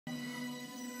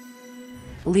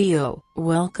Leo,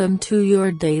 welcome to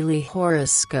your daily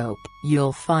horoscope.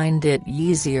 You'll find it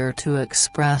easier to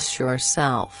express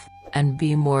yourself, and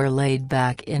be more laid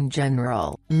back in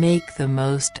general. Make the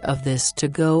most of this to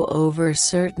go over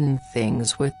certain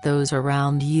things with those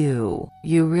around you.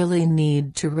 You really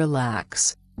need to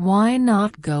relax. Why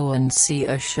not go and see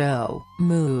a show?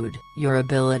 Mood. Your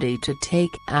ability to take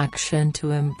action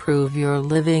to improve your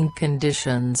living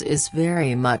conditions is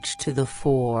very much to the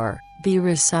fore. Be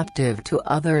receptive to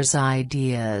others'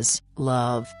 ideas.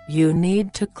 Love. You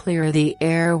need to clear the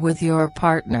air with your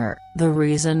partner. The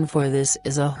reason for this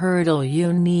is a hurdle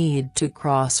you need to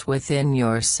cross within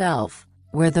yourself,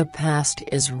 where the past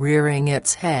is rearing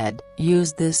its head.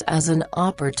 Use this as an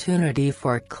opportunity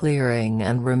for clearing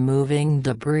and removing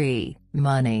debris.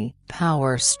 Money.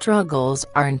 Power struggles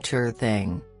aren't your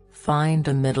thing. Find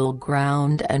a middle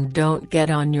ground and don't get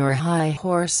on your high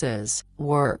horses.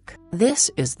 Work.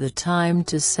 This is the time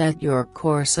to set your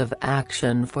course of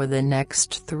action for the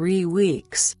next 3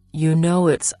 weeks. You know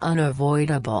it's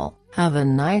unavoidable. Have a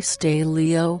nice day,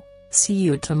 Leo. See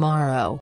you tomorrow.